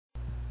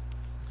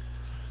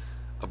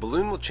A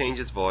balloon will change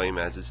its volume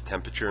as its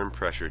temperature and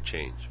pressure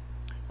change.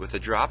 With a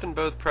drop in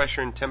both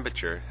pressure and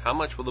temperature, how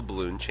much will the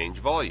balloon change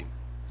volume?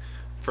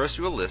 First,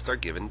 we will list our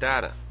given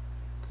data.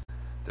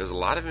 There's a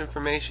lot of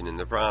information in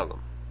the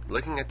problem.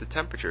 Looking at the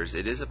temperatures,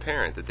 it is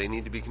apparent that they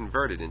need to be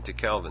converted into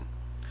Kelvin.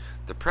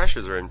 The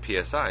pressures are in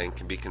psi and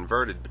can be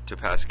converted to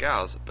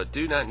pascals, but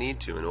do not need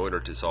to in order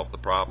to solve the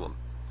problem.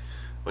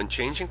 When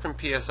changing from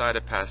psi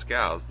to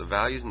pascals, the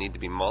values need to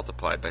be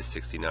multiplied by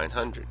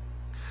 6900.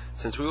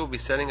 Since we will be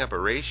setting up a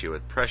ratio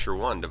with pressure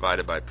 1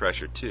 divided by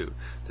pressure 2,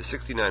 the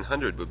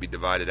 6900 would be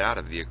divided out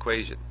of the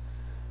equation.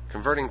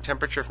 Converting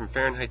temperature from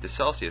Fahrenheit to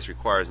Celsius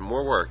requires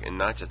more work and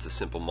not just a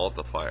simple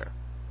multiplier.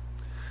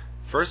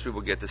 First, we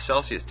will get the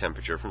Celsius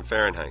temperature from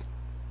Fahrenheit.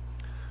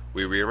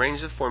 We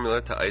rearrange the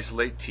formula to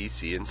isolate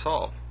Tc and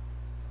solve.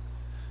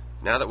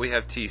 Now that we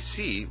have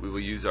Tc, we will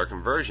use our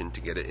conversion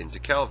to get it into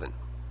Kelvin.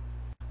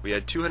 We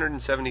add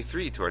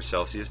 273 to our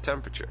Celsius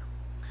temperature,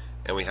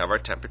 and we have our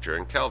temperature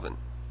in Kelvin.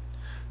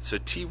 So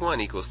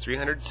T1 equals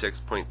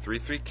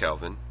 306.33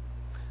 Kelvin,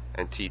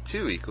 and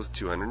T2 equals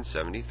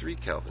 273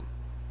 Kelvin.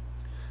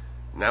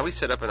 Now we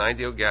set up an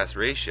ideal gas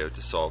ratio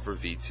to solve for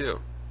V2.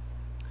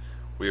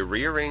 We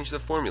rearrange the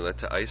formula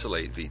to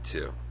isolate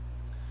V2,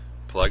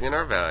 plug in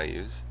our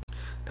values,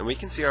 and we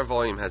can see our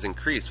volume has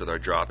increased with our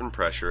drop in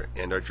pressure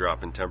and our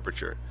drop in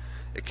temperature.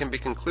 It can be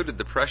concluded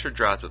the pressure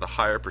dropped with a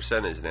higher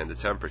percentage than the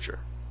temperature.